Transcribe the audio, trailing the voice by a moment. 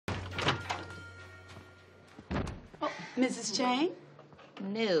Mrs. Chang?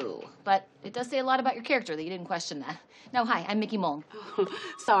 No, but it does say a lot about your character that you didn't question that. No, hi, I'm Mickey Mong. Oh,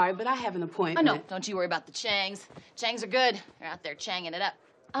 sorry, but I have an appointment. Oh, no, don't you worry about the Changs. Changs are good. They're out there changing it up.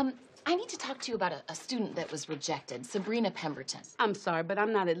 I need to talk to you about a student that was rejected, Sabrina Pemberton. I'm sorry, but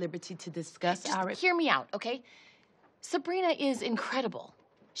I'm not at liberty to discuss our... Just hear me out, okay? Sabrina is incredible.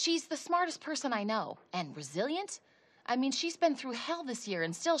 She's the smartest person I know, and resilient. I mean, she's been through hell this year,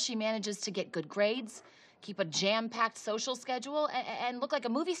 and still she manages to get good grades, keep a jam-packed social schedule, and look like a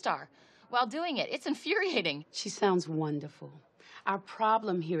movie star while doing it. It's infuriating. She sounds wonderful. Our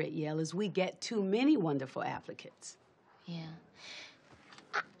problem here at Yale is we get too many wonderful applicants. Yeah.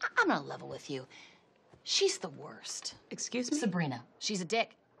 I'm gonna level with you. She's the worst. Excuse me? Sabrina. She's a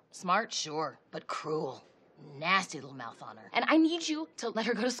dick. Smart, sure, but cruel. Nasty little mouth on her. And I need you to let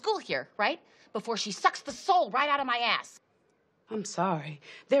her go to school here, right? Before she sucks the soul right out of my ass. I'm sorry.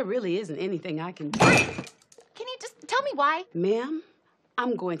 There really isn't anything I can do. Can you just tell me why? Ma'am,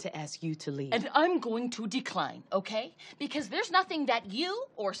 I'm going to ask you to leave. And I'm going to decline, okay? Because there's nothing that you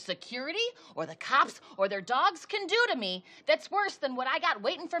or security or the cops or their dogs can do to me that's worse than what I got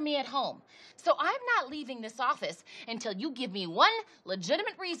waiting for me at home. So I'm not leaving this office until you give me one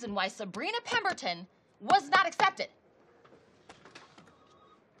legitimate reason why Sabrina Pemberton was not accepted.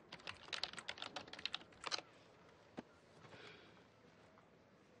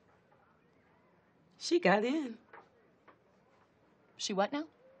 She got in. She what now?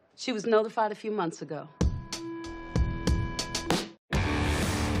 She was notified a few months ago.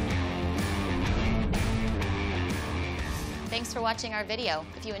 Thanks for watching our video.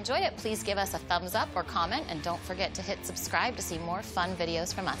 If you enjoyed it, please give us a thumbs up or comment, and don't forget to hit subscribe to see more fun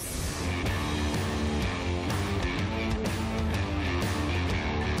videos from us.